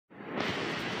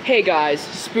Hey guys,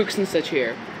 Spooks and Such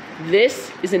here.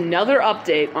 This is another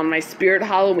update on my Spirit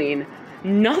Halloween.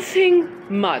 Nothing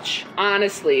much,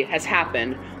 honestly, has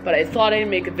happened, but I thought I'd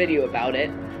make a video about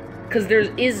it, because there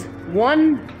is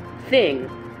one thing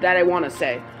that I want to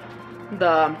say.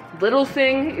 The little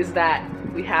thing is that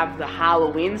we have the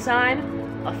Halloween sign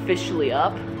officially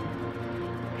up,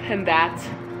 and that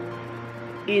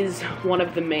is one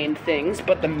of the main things,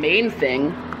 but the main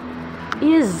thing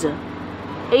is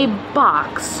a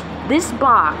box. This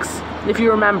box, if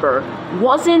you remember,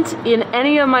 wasn't in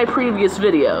any of my previous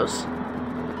videos.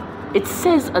 It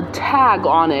says a tag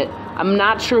on it. I'm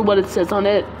not sure what it says on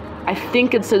it. I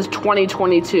think it says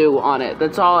 2022 on it.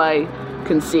 That's all I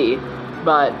can see.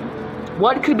 But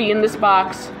what could be in this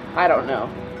box? I don't know.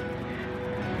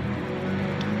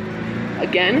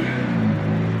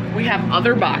 Again, we have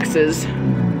other boxes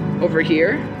over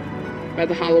here by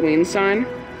the Halloween sign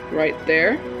right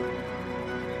there.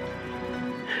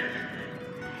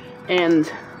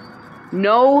 And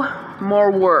no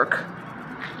more work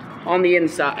on the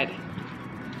inside.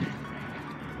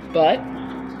 But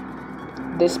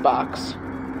this box.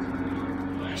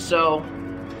 So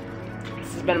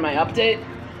this has been my update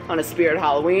on A Spirit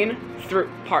Halloween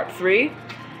part 3.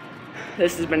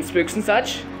 This has been Spooks and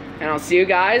Such, and I'll see you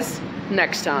guys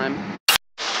next time.